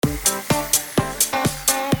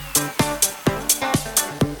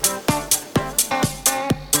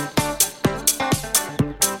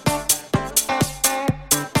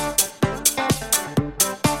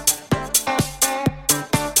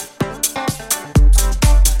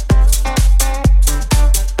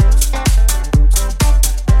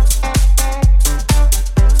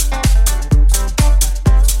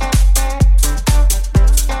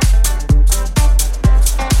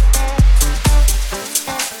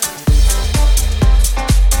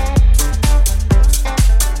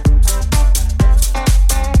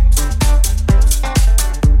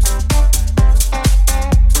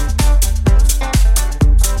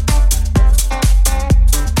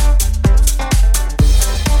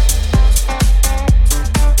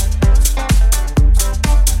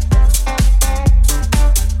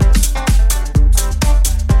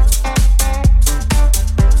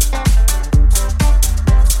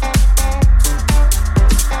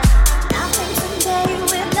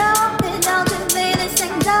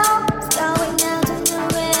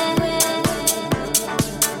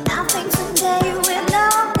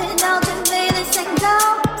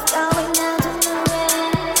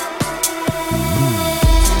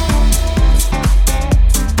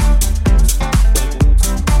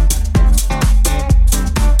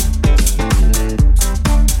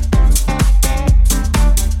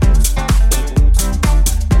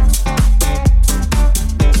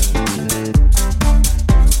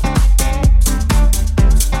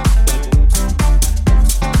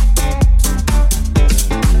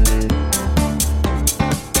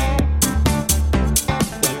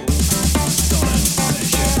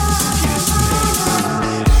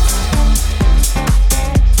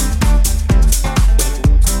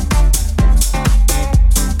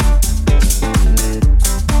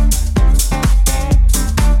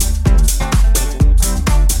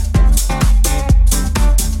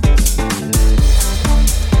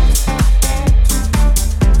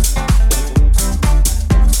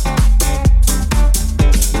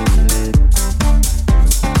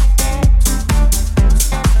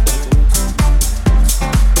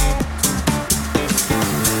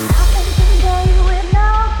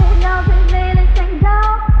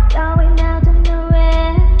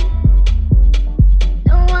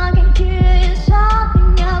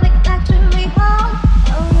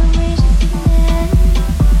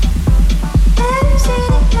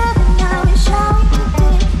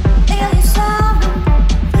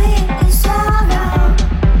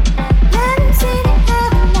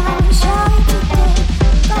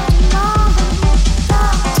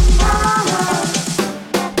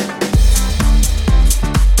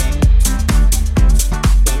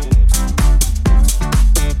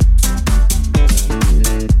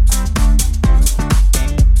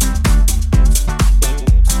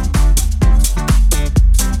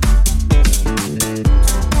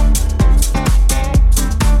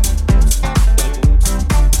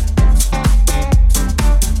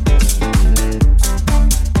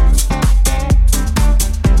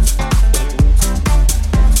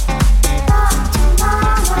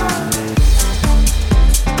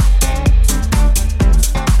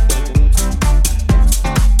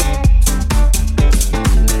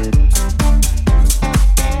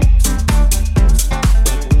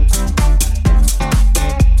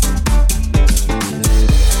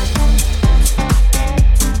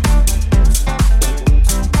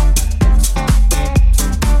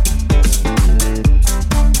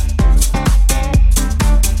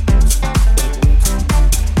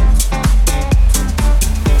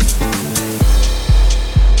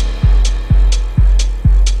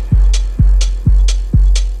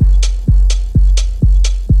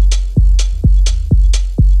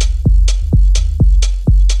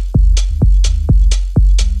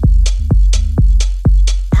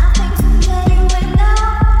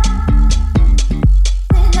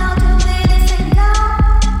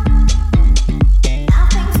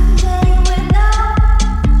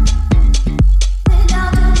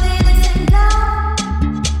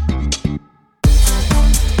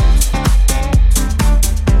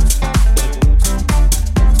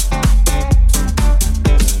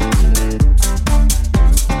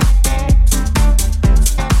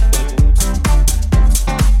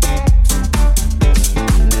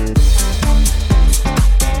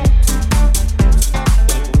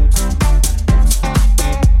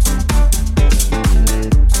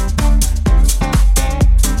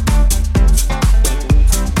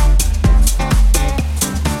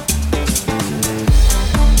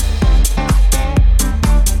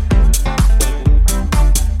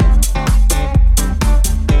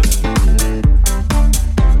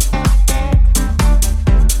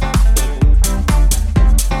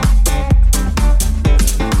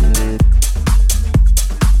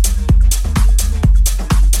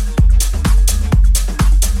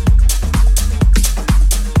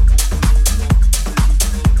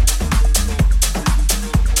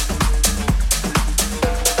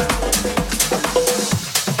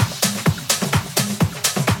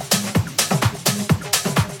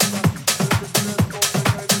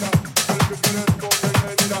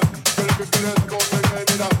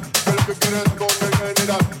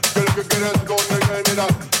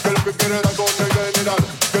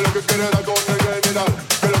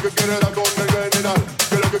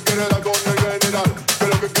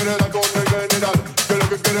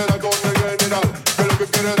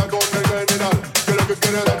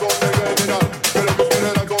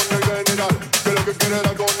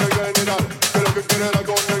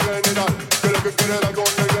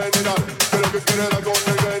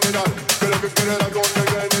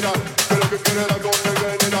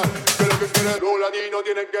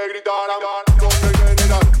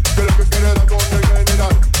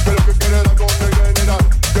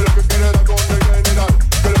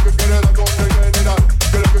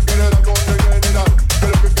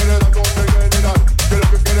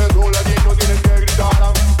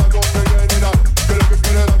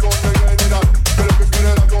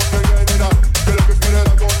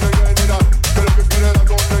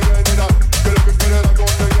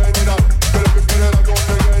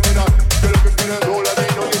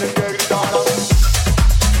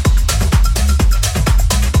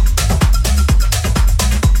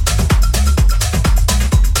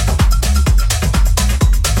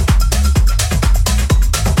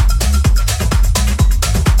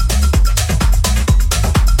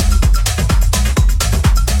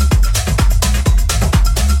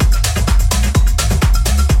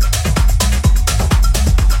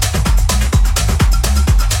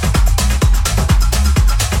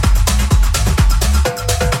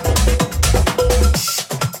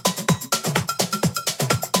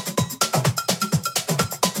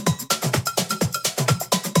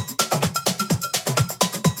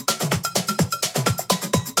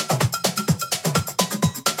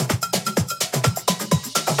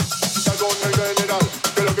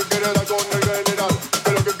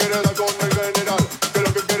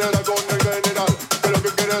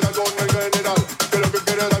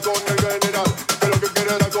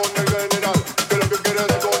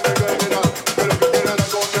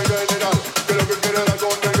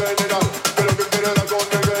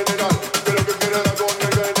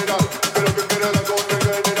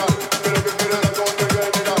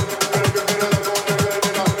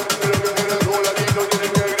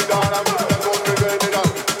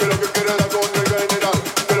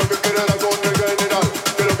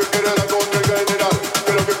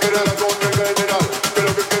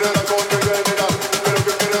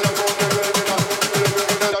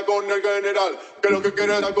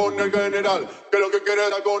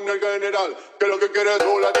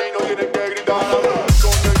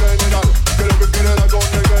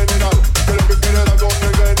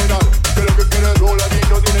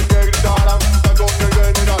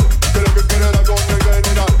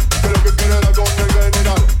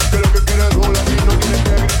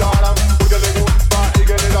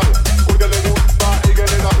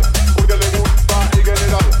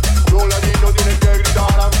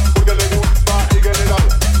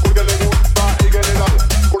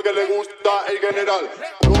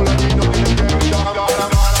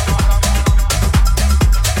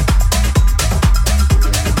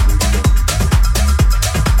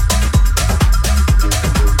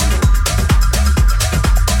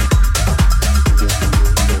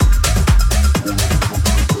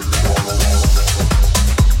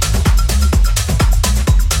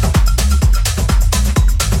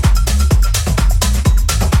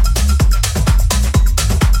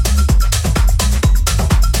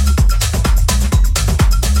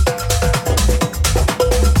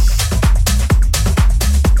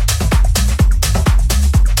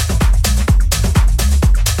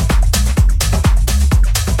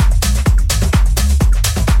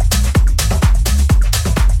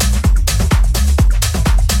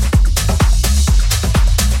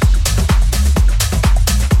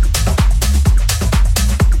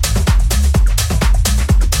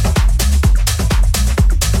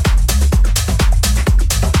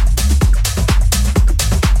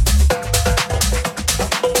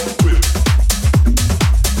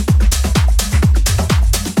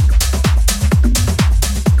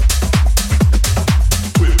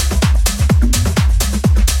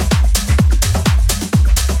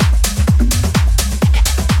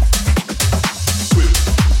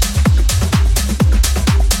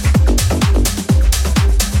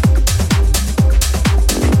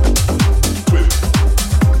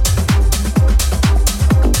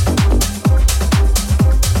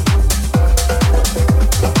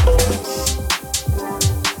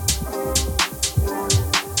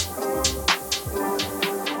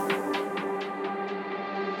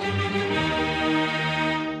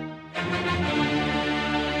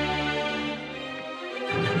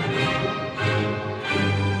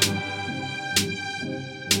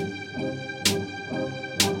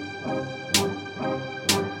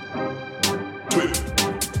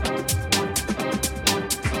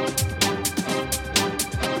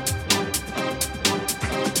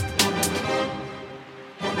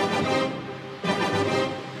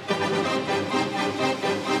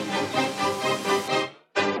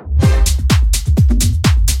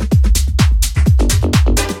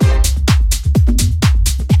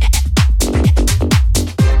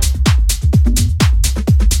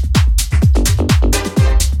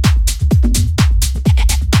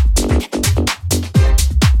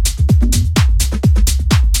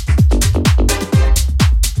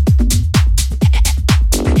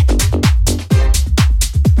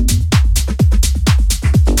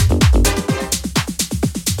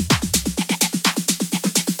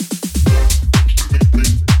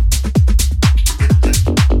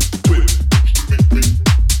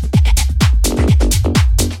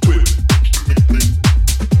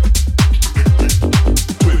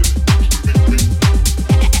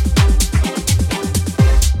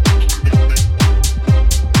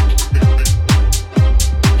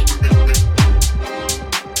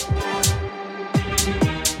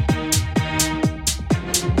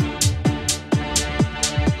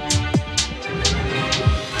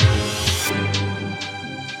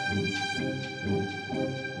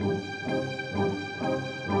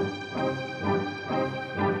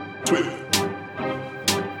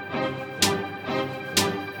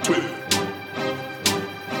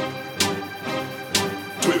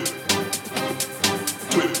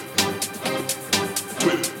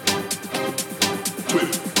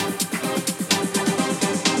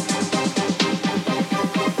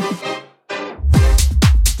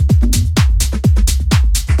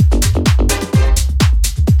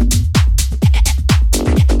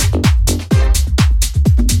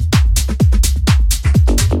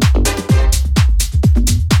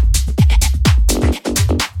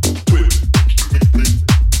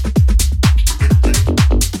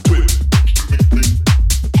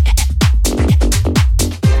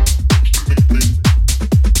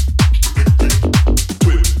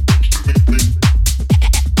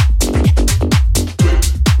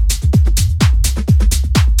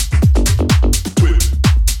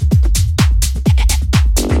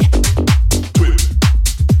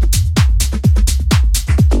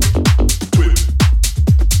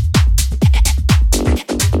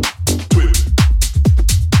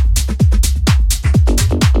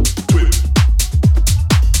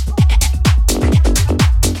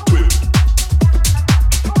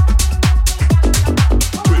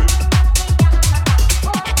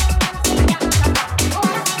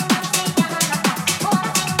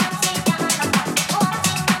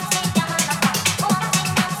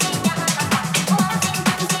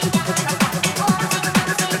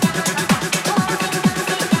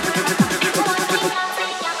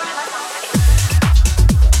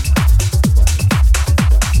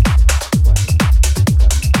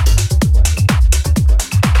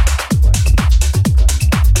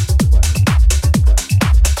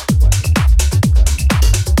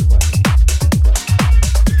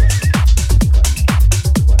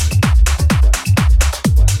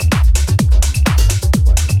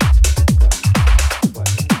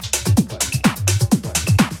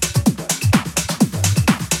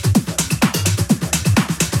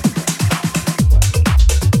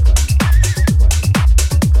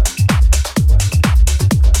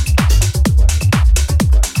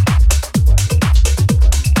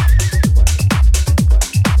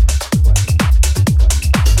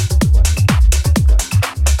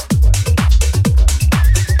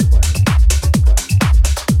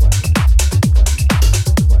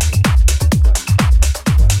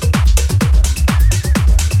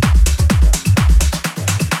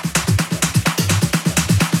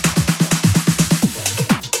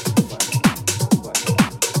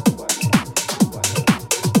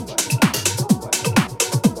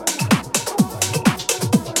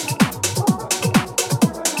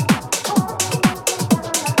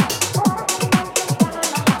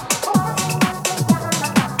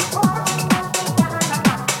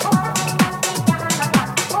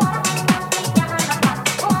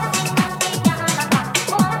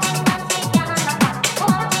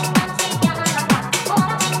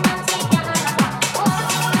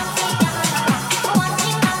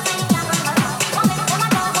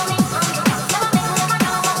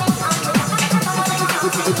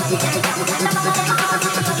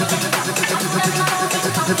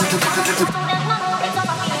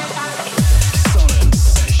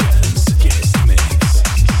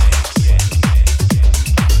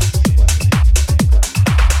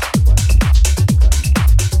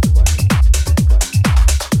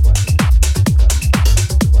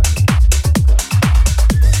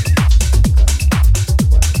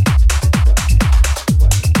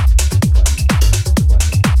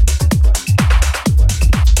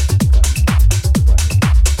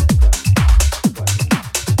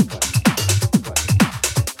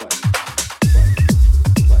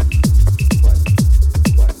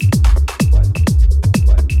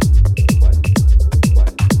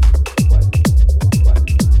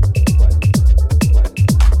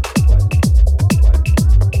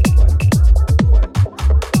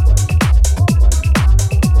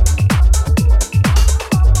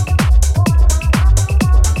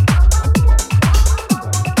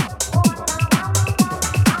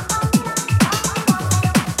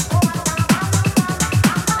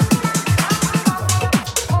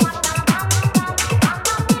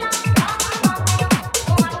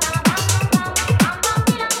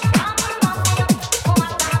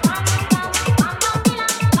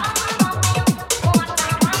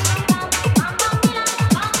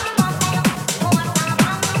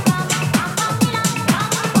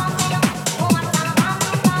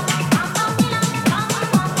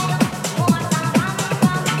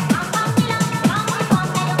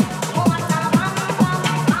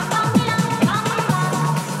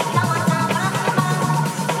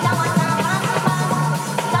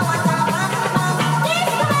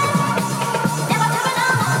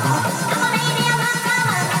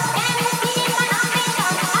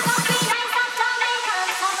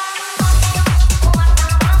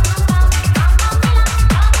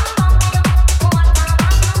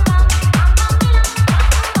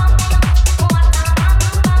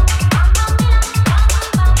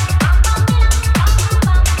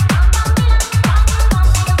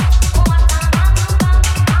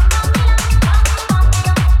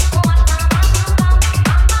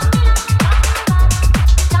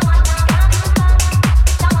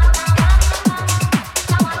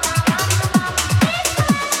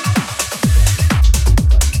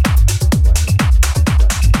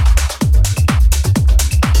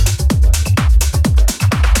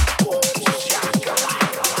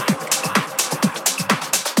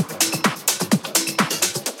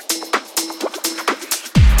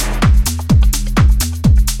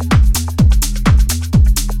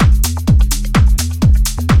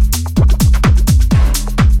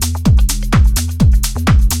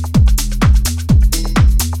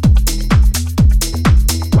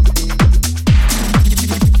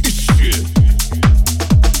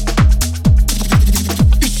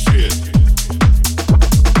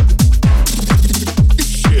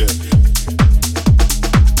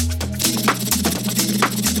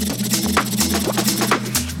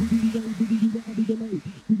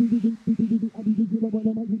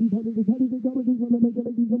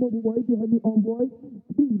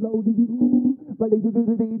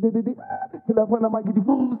when I might get the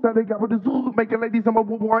food, so they got with the zoo, making ladies I'm a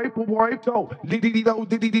boy, so diddy,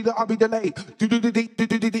 I'll be delayed.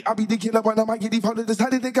 I'll be the killer when I might get the phone.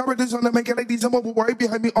 Decided they got with this on the making ladies I'm a boy,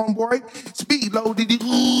 behind me on boy. Speed low, diddy,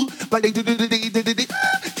 like they diddy.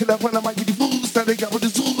 Killer when I might get the food, so they got with the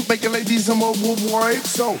zoo, making ladies I'm a boy,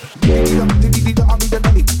 so diddy, I'll be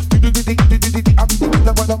delayed. I'll be the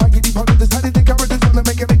killer when I might get the phone. Decided they got with this on the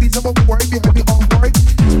making ladies I'm a boy, behind me on boy.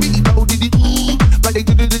 Speed low, diddy, like they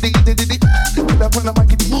diddy. When I might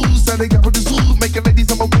get the moves, so they got with the zoo, making ladies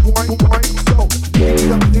I'm a boy, so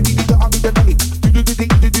I'll be the late.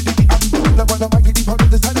 I'll be the when I might get the phone.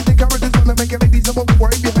 Decided they got with this one, making ladies I'm a boy,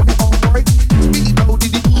 behind me on boy. Speed low,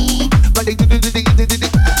 like they did.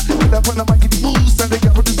 When I might get the moves, so they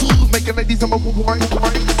got with the zoo, making ladies I'm a boy,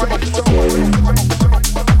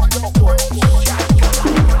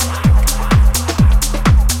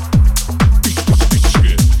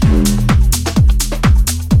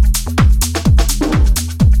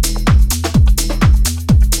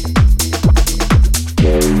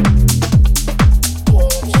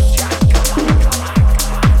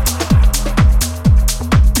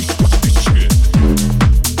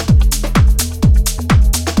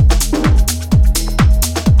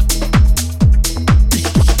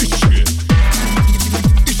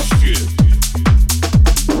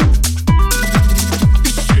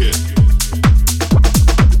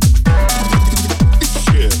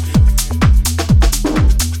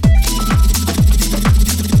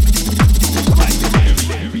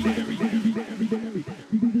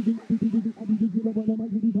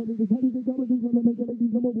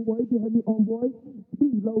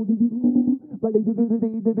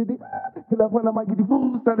 Till I find I might get the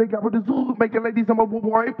food, so they got with the zoo, making ladies I'm a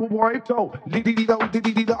wipe. So, I'll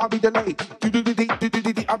be delayed.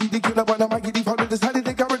 I'll be the killer when I might get the phone. Decided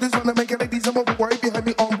they got with this one to make ladies I'm a wipe. You had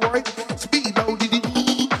me on board. Speed low,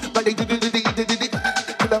 like they till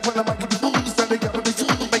I find I might get the food, so they got with the zoo,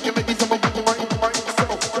 making ladies I'm a wipe. So,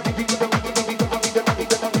 I'll be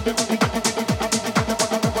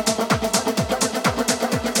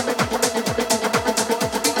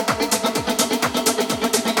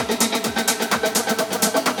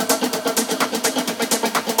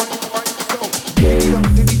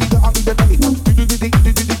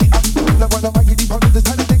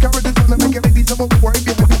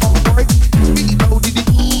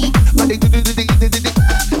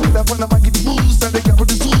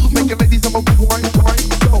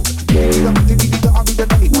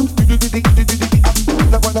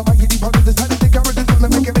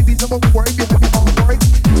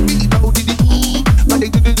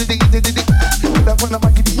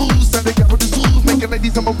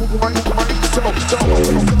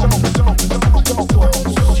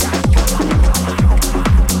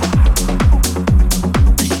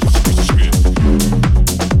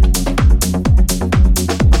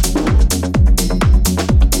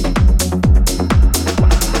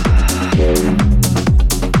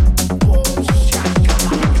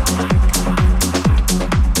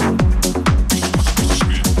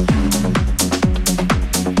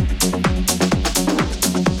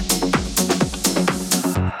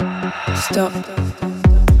Stop.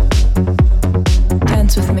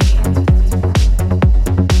 Dance with me.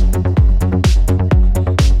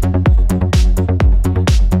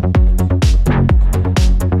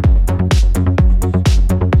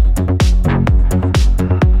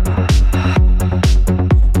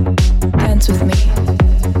 Dance with me.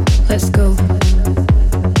 Let's go.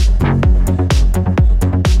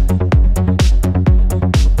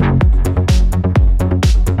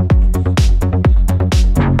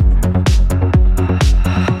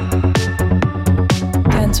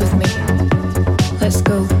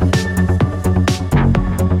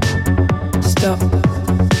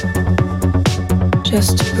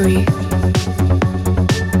 Just to breathe.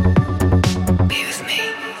 Be with me.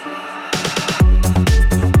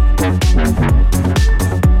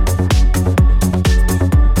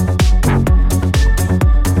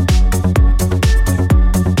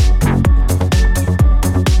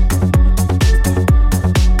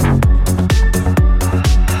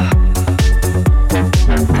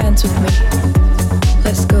 Dance with me.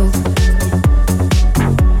 Let's go.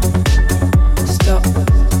 Stop.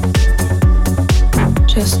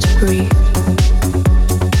 Just to breathe.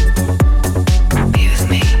 Be with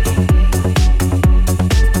me.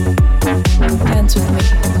 Dance with me.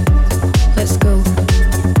 Let's go.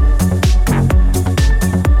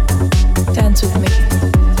 Dance with me.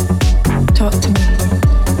 Talk to me.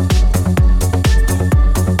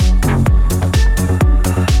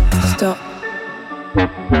 Stop.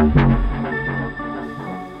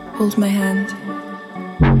 Hold my hand.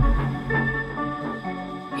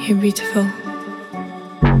 You're beautiful.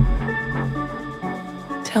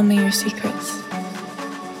 Tell me your secrets.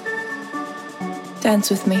 Dance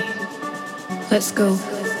with me. Let's go.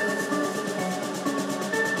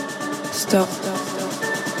 Stop.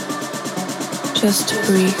 Just to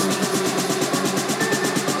breathe.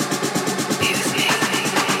 Be with me.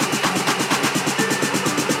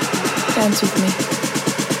 Dance with me.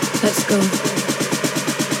 Let's go.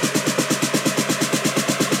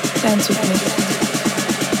 Dance with me.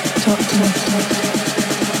 Talk to me.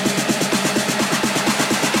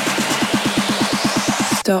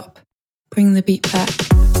 Stop. Bring the beat back.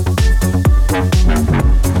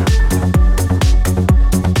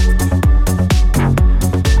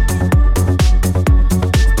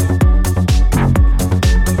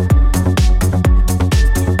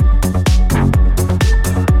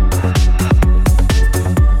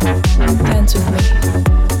 Dance with me.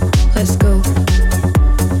 Let's go.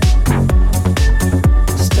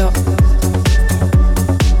 Stop.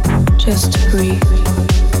 Just to breathe.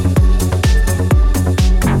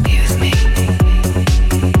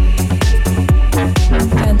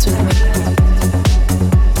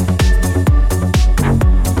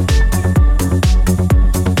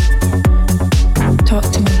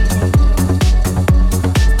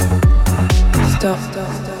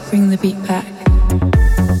 Bring the beat back.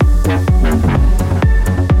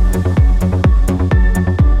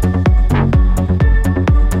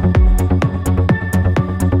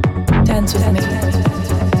 Dance with me.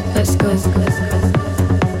 Let's go.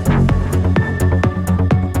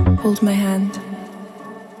 Hold my hand.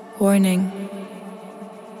 Warning.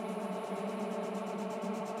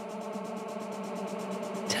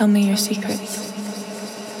 Tell me your secrets.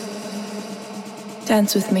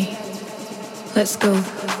 Dance with me. Let's go.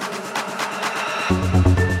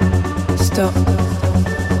 Stop.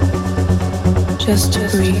 Just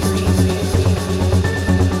breathe.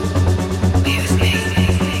 Be with me.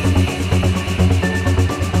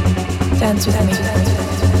 Dance with me.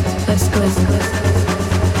 Let's go.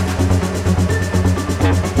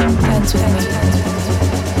 Dance with me.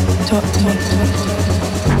 Talk to me.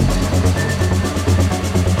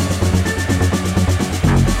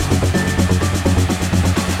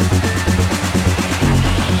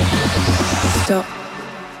 Stop.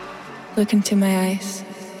 Look into my eyes.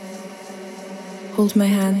 Hold my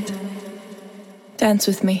hand. Dance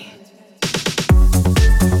with me.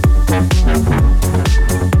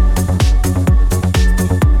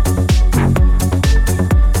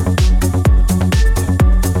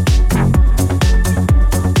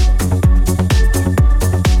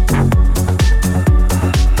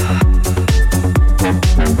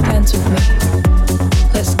 Dance with me.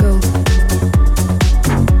 Let's go.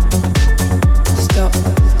 Stop.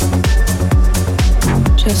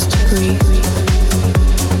 Just breathe.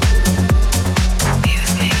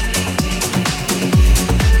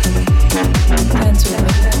 Dance with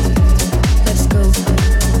me. Let's go.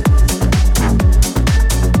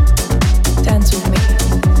 Dance with me.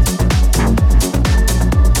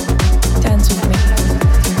 Dance with me.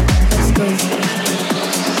 Let's go.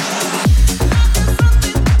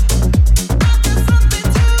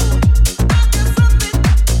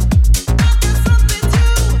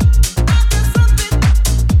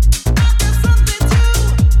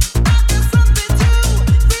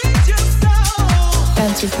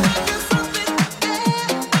 Dance with me.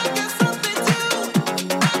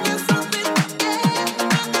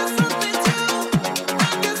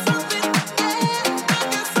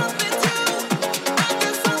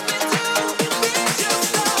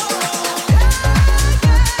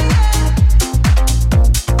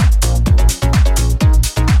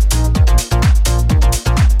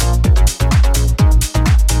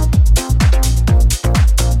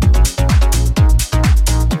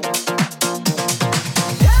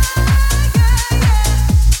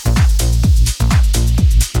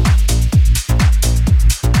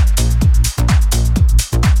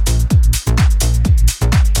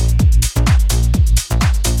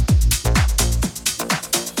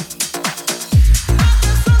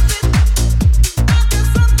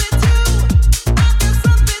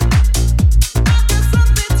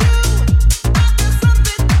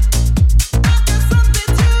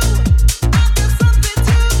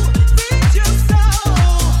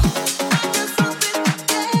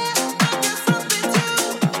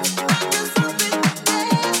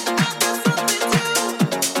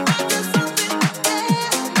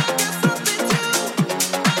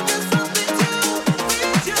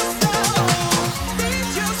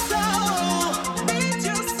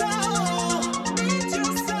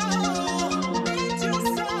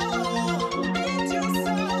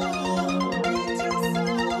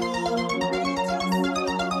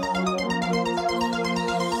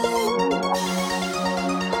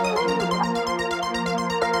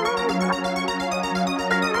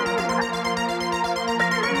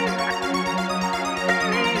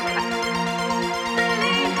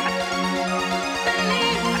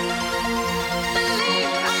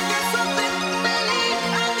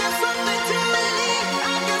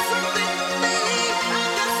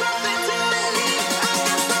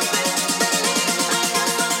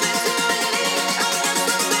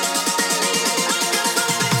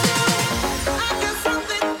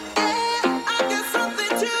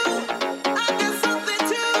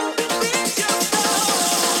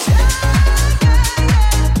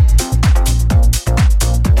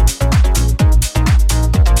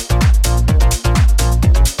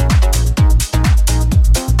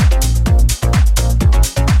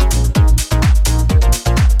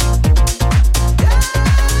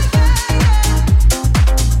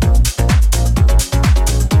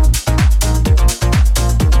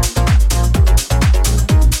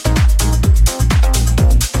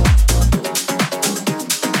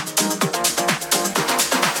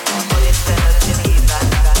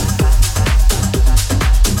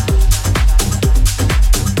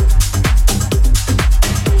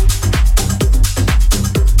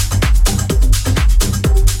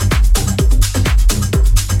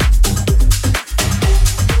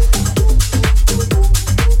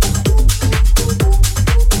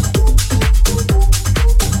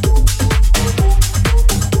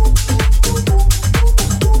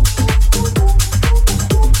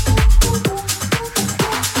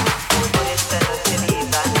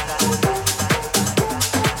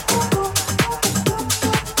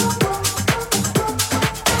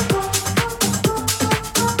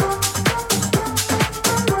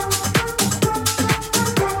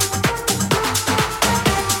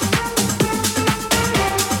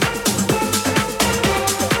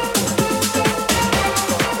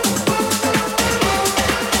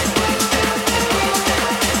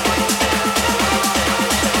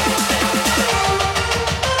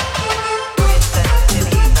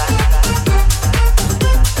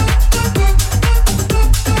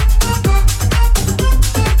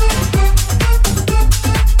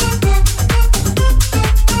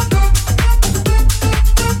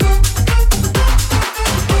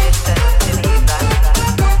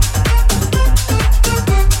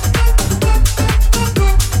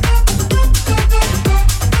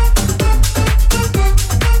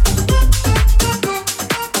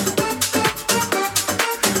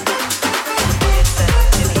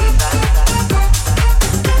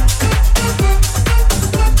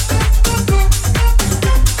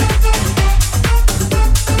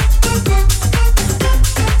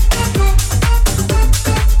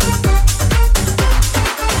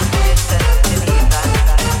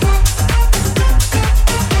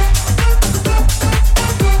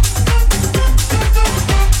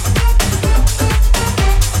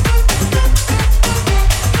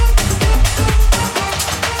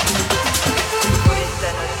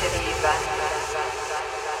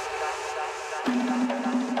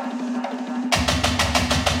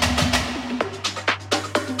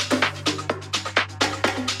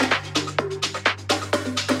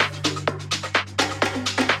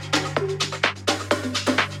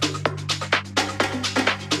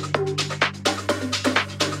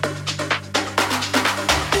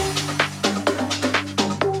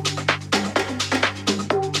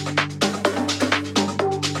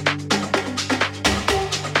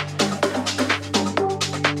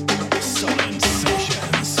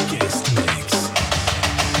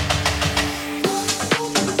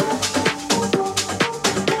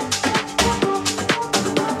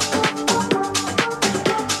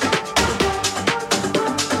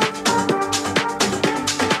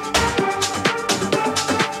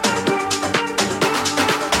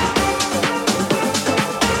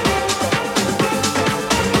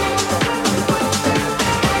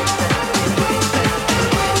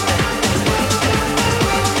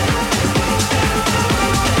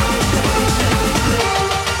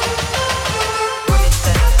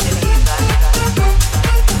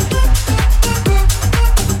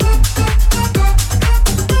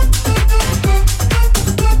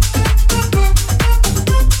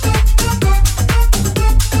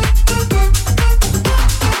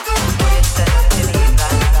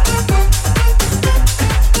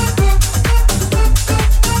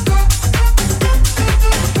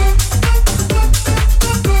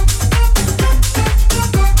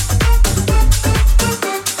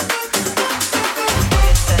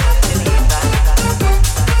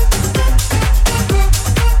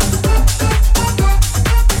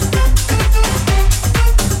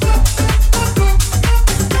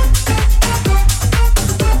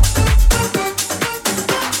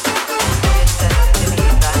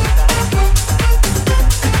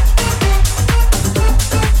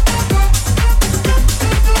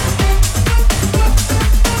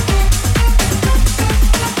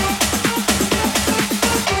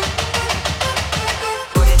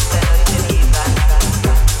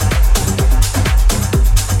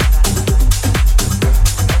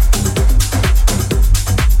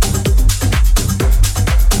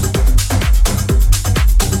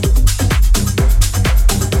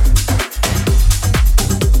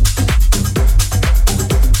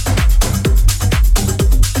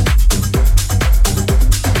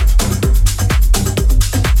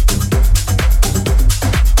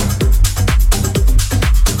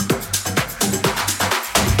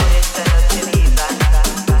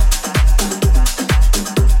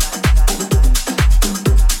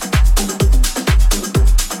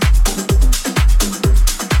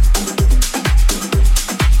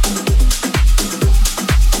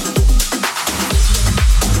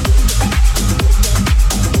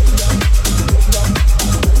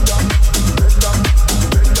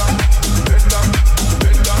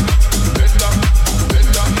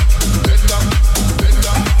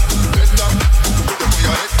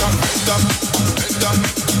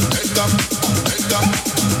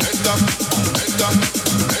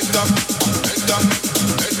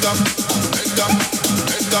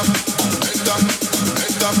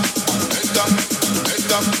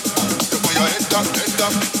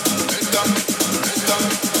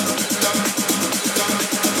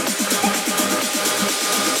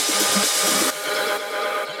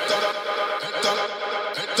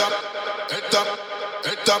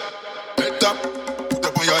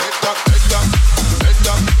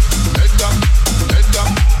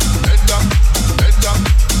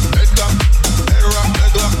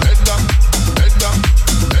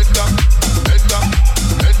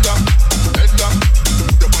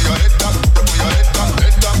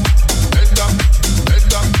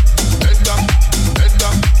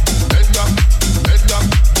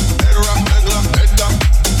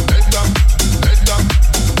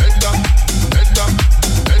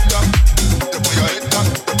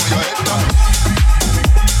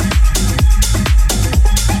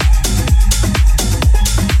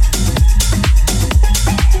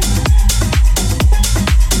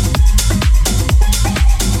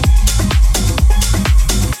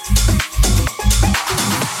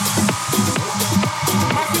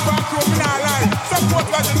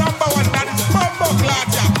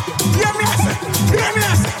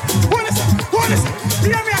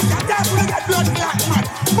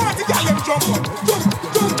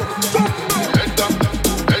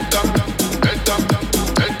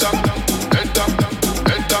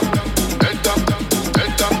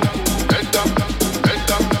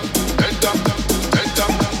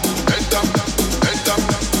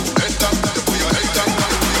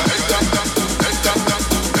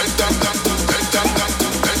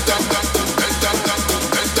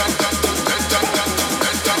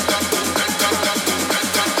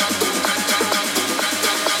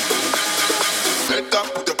 Head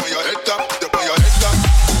up, put your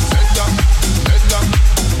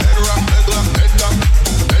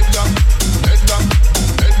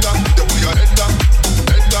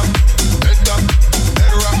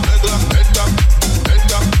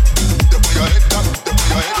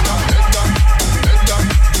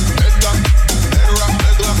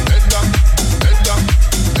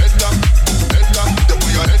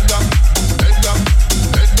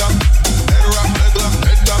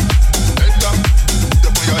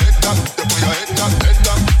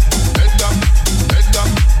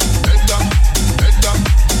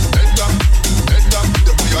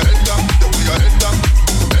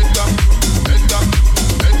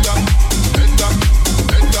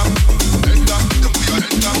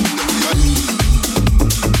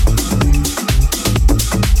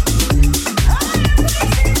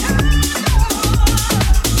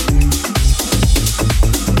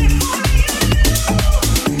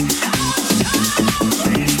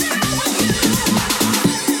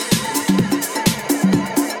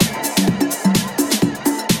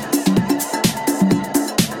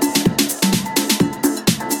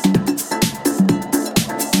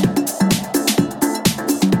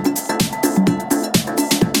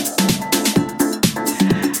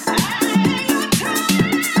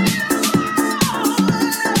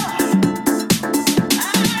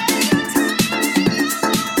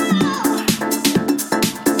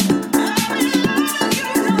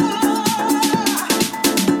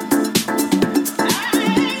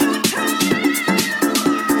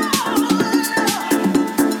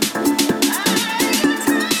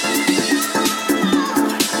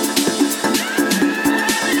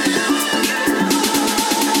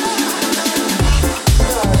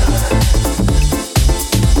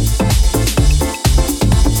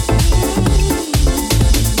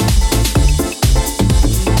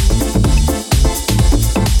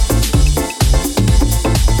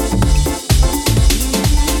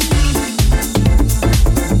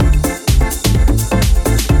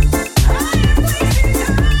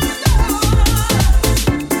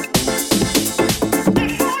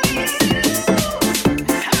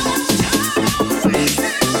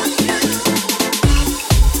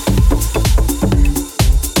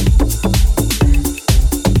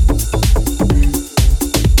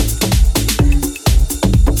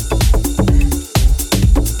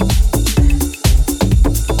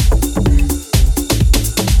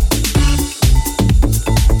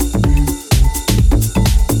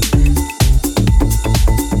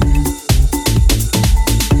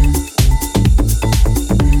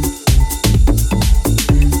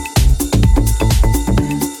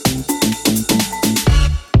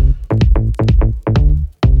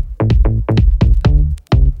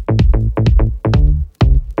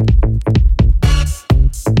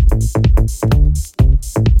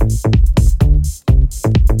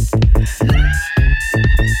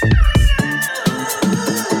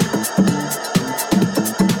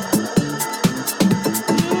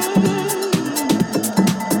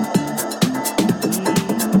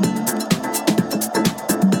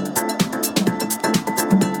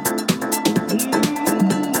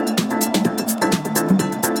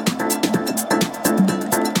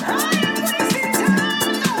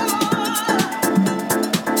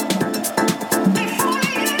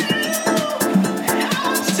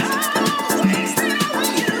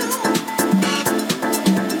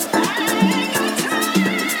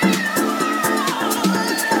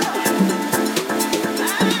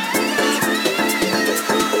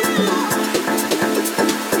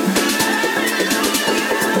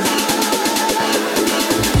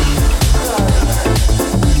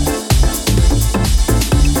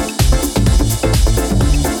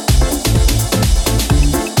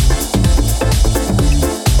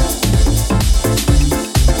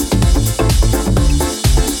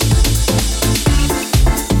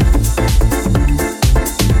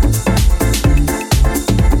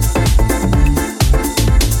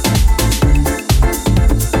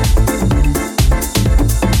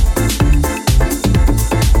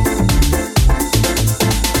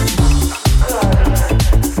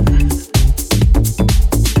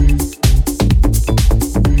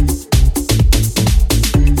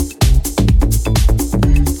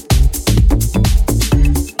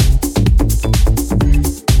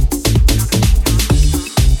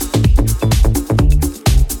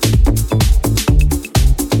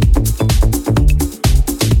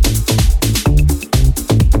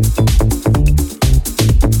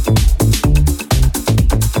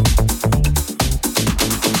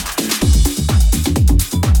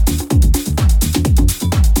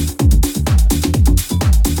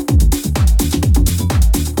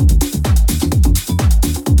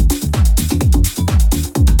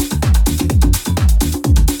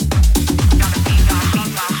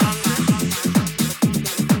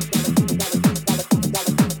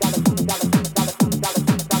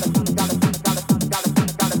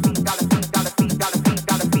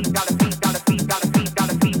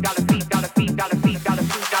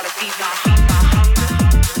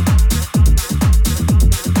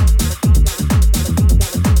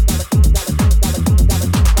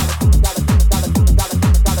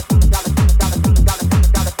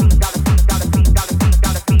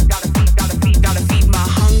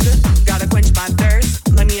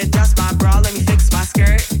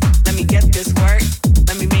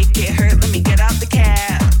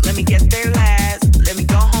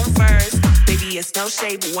no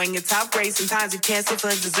shade, but when you're top grade, sometimes you can't sit for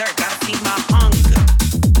dessert. Gotta feed my hunger.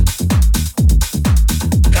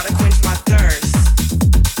 Gotta quench my thirst.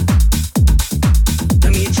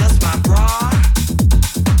 Let me adjust my bra.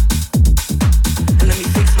 And let me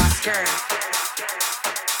fix my skirt.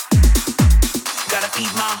 Gotta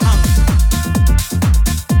feed my hunger.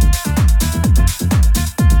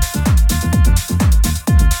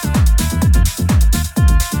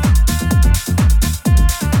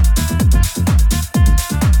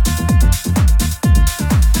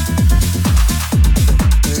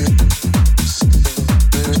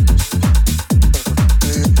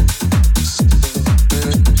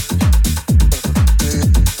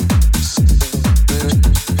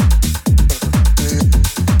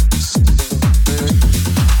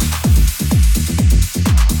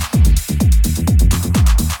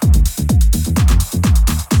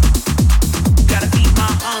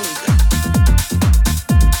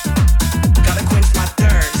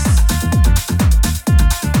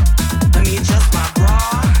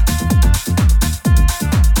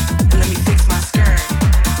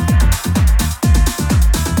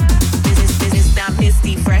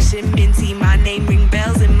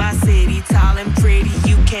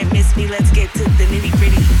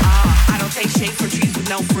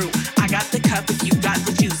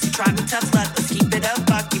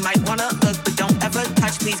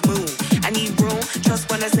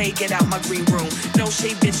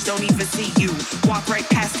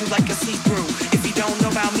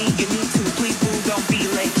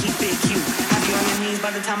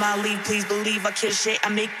 Please believe I kill shit, I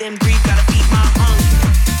make them grieve. Gotta feed my hunger.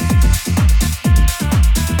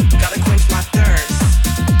 Gotta quench my thirst.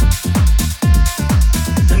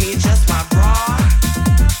 Let me adjust my bra.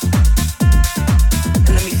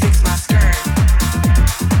 And let me fix my skirt.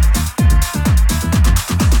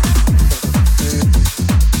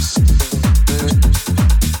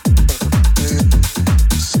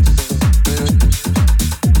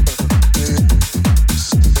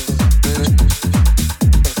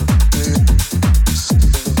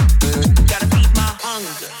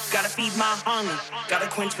 Gotta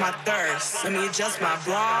quench my thirst. Let me adjust my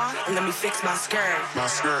bra and let me fix my skirt.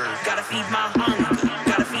 Gotta feed my hunger.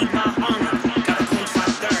 Gotta feed my hunger. Gotta quench my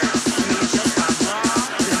thirst. Let me adjust my bra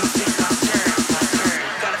and let me fix my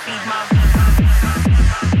skirt. Gotta feed my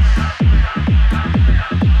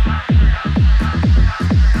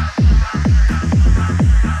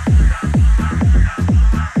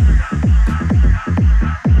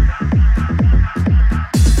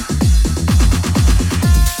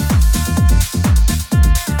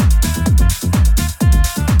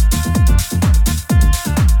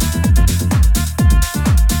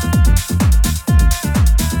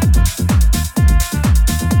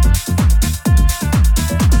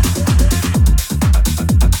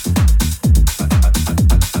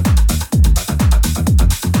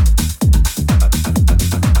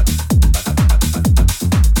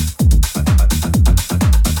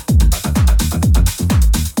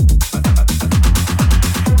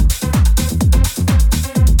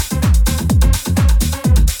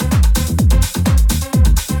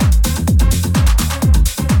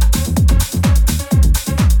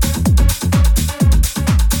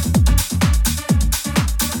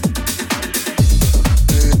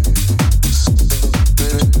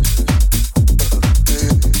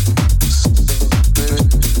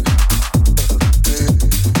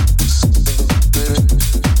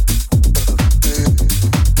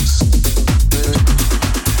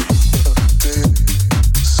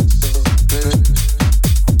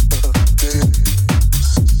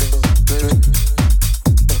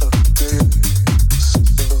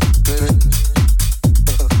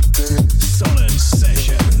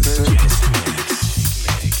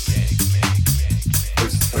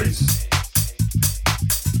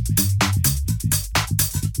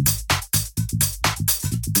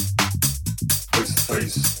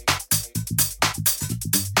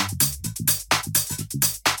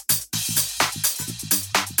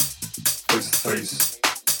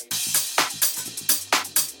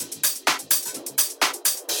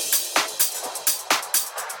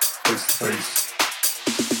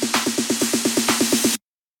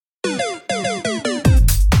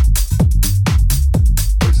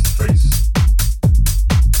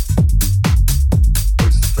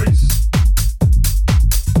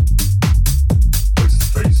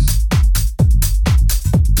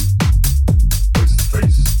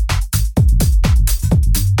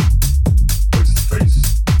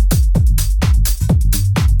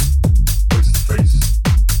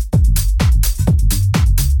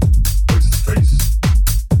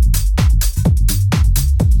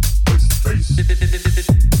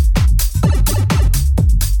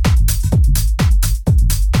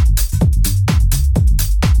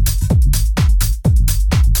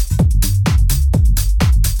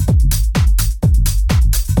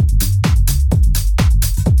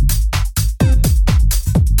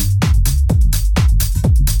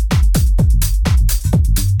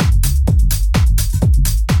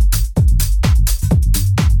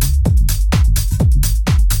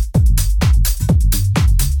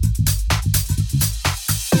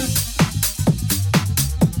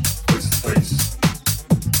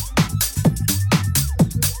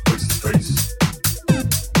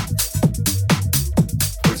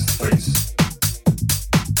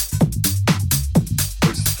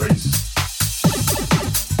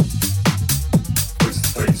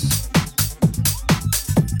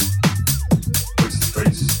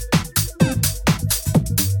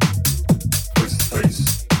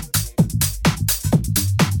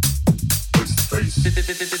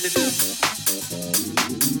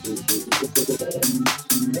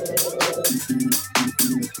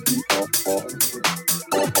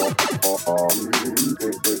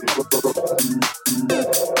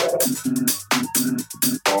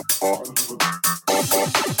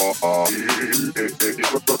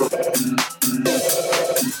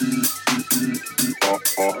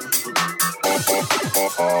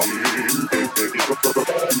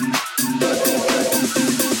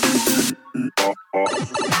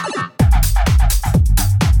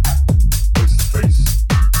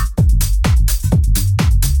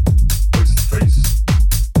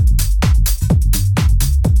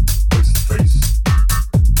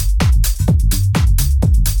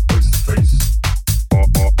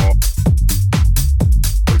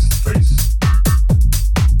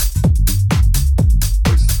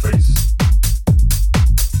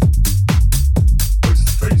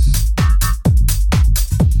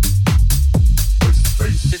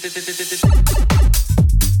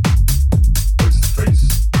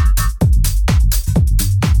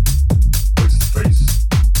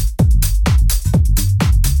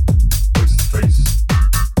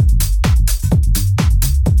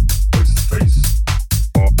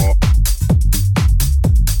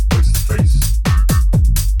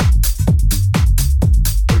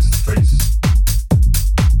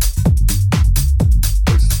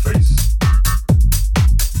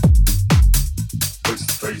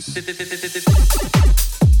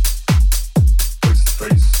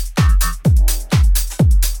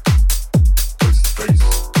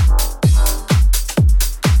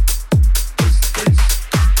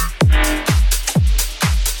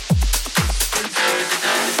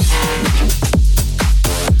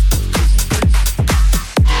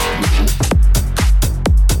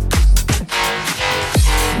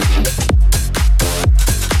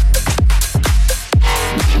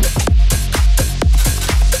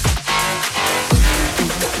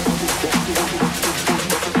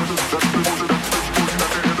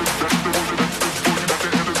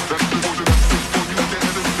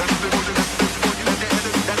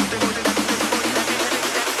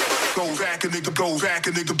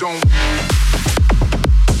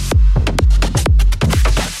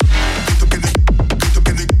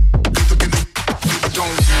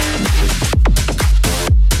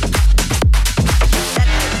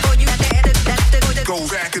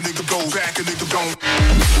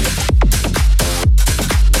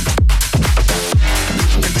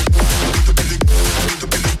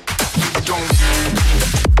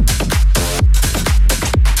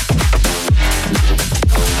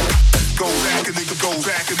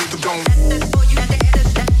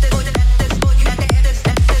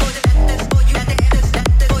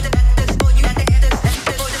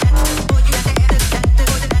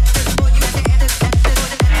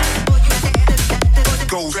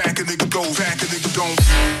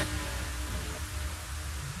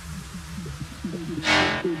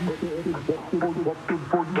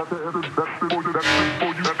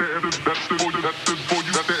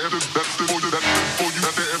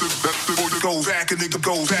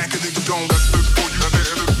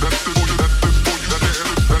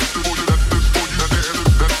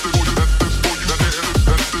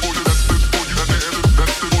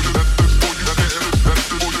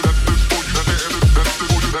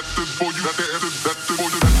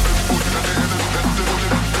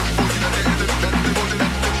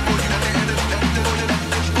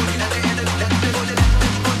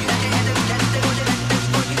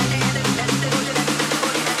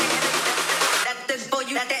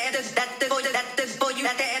That is for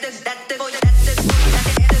you.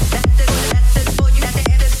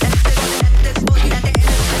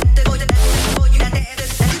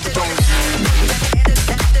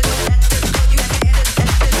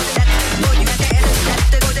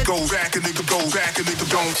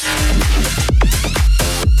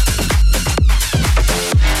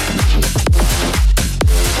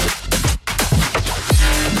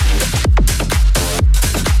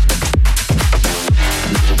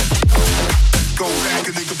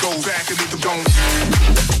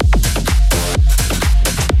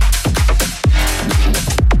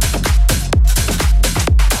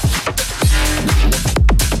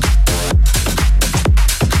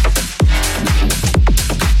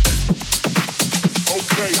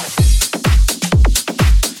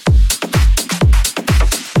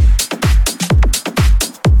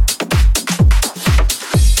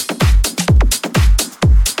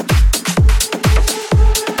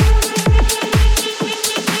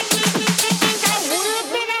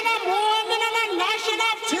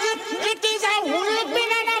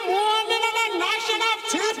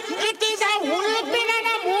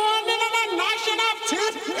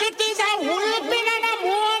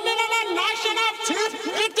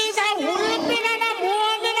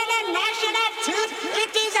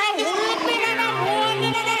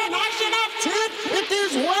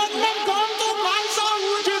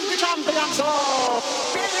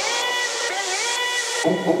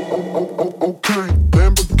 Okay,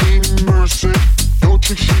 Lamborghini Mercy. Yo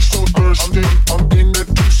chick, she so thirsty. I'm in that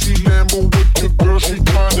juicy Lambo with your girl, she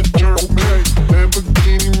tryna jerk me.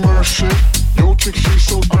 Lamborghini Mercy. Yo chick, she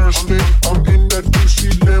so thirsty. I'm in that juicy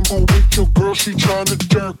Lambo with your girl, she tryna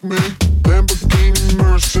jerk me. Lamborghini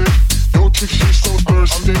Mercy. Yo chick, she so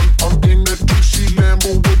thirsty. I'm in that juicy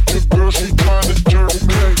Lambo with your girl, she tryna jerk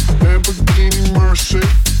me. Lamborghini Mercy.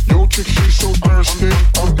 Yo chick, she so thirsty.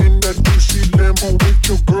 I'm in that juicy Lambo with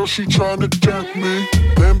your girl, she tryna jerk me.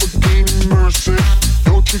 Lamborghini Mercy.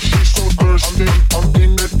 Yo chick, she so thirsty. I'm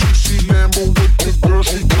in that juicy Lambo with your girl,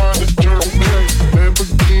 she tryna jerk me.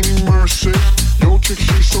 Lamborghini Mercy. Yo chick,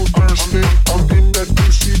 she so thirsty. I'm in that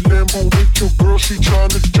juicy Lambo with your girl, she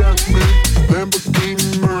tryna jerk me.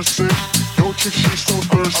 Lamborghini Mercy. Yo chick, she so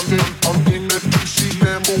thirsty. I'm in that juicy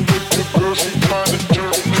Lambo with your girl, she tryna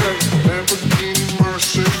jerk me. Lamborghini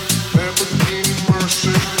Mercy. Lamborghini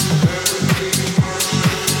Mercy. Lamborghini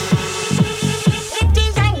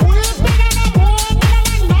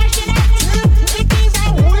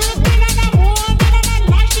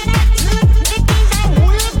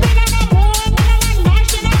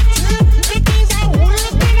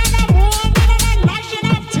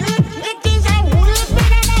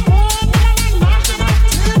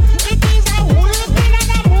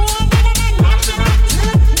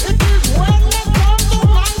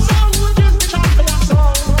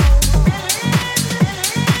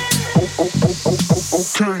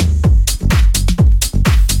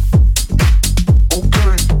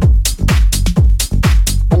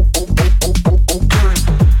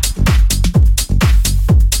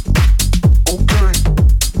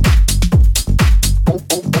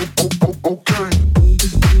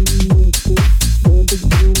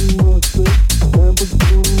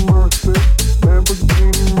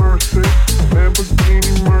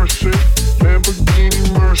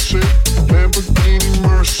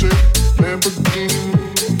Mercy.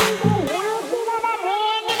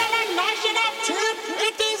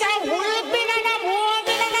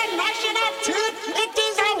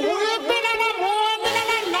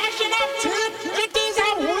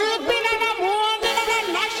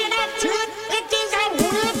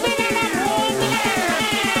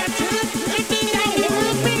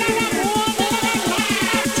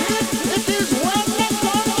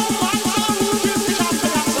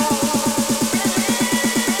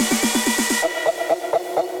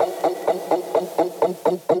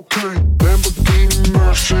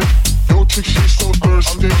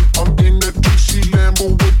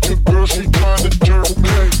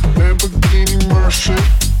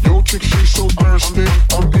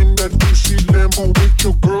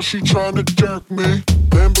 She tryna jerk me.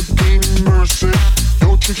 Lamborghini Mercy.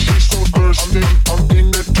 Yo chick, she so thirsty. I'm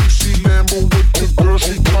in that juicy Lambo with your girl,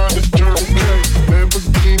 she tryna jerk me.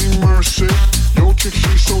 Lamborghini Mercy. Yo chick,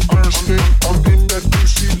 she so thirsty. I'm in that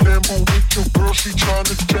juicy Lambo with your girl, she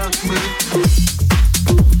tryna jerk me.